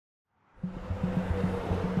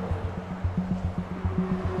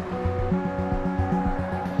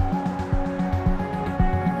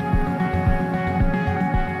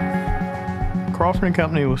Crawford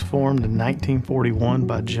Company was formed in 1941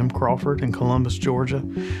 by Jim Crawford in Columbus, Georgia.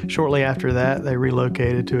 Shortly after that, they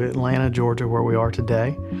relocated to Atlanta, Georgia, where we are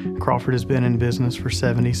today. Crawford has been in business for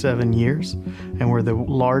 77 years, and we're the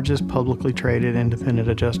largest publicly traded independent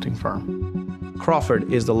adjusting firm.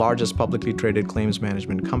 Crawford is the largest publicly traded claims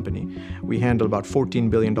management company. We handle about $14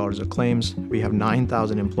 billion of claims. We have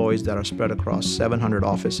 9,000 employees that are spread across 700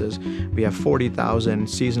 offices. We have 40,000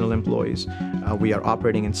 seasonal employees. We are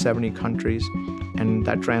operating in 70 countries, and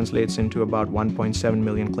that translates into about 1.7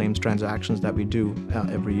 million claims transactions that we do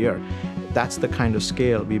every year. That's the kind of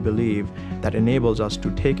scale we believe that enables us to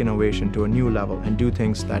take innovation to a new level and do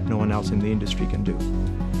things that no one else in the industry can do.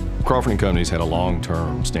 Crawford Company's had a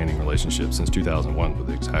long-term standing relationship since 2001 with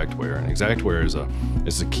Xactware, and Xactware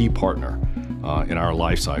is a key partner in our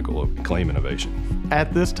life cycle of claim innovation.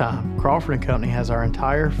 At this time, Crawford Company has our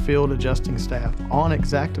entire field adjusting staff on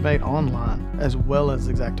Xactimate Online as well as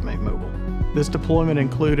Xactimate Mobile. This deployment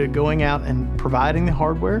included going out and providing the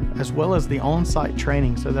hardware as well as the on-site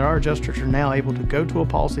training so that our adjusters are now able to go to a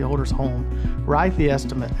policyholder's home, write the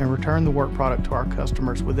estimate, and return the work product to our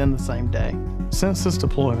customers within the same day. Since this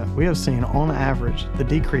deployment, we have seen on average the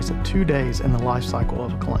decrease of 2 days in the life cycle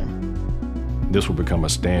of a claim. This will become a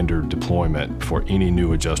standard deployment for any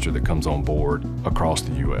new adjuster that comes on board across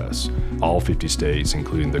the U.S., all 50 states,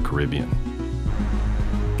 including the Caribbean.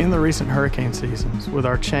 In the recent hurricane seasons, with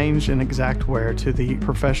our change in Xactware to the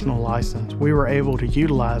professional license, we were able to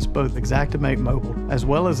utilize both Xactimate Mobile as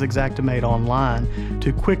well as Xactimate Online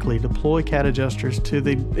to quickly deploy CAD adjusters to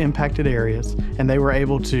the impacted areas, and they were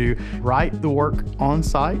able to write the work on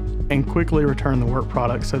site and quickly return the work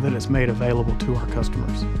product so that it's made available to our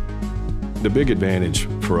customers. The big advantage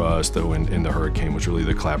for us, though, in the hurricane was really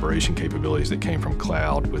the collaboration capabilities that came from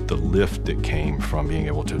cloud with the lift that came from being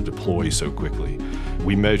able to deploy so quickly.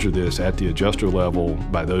 We measure this at the adjuster level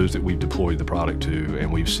by those that we've deployed the product to,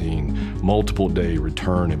 and we've seen multiple day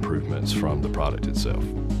return improvements from the product itself.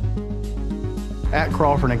 At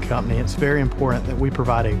Crawford & Company, it's very important that we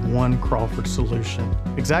provide a One Crawford solution.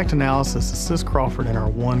 XactAnalysis assists Crawford in our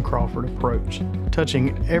One Crawford approach,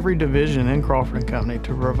 touching every division in Crawford & Company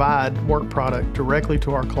to provide work product directly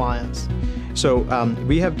to our clients. So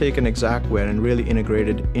we have taken Xactware and really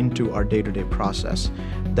integrated into our day-to-day process.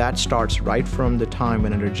 That starts right from the time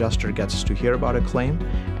when an adjuster gets to hear about a claim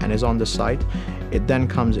and is on the site. It then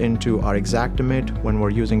comes into our Xactimate when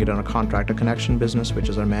we're using it on a contractor connection business, which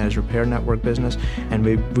is our managed repair network business. And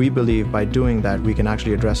we believe by doing that, we can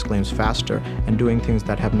actually address claims faster and doing things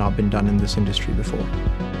that have not been done in this industry before.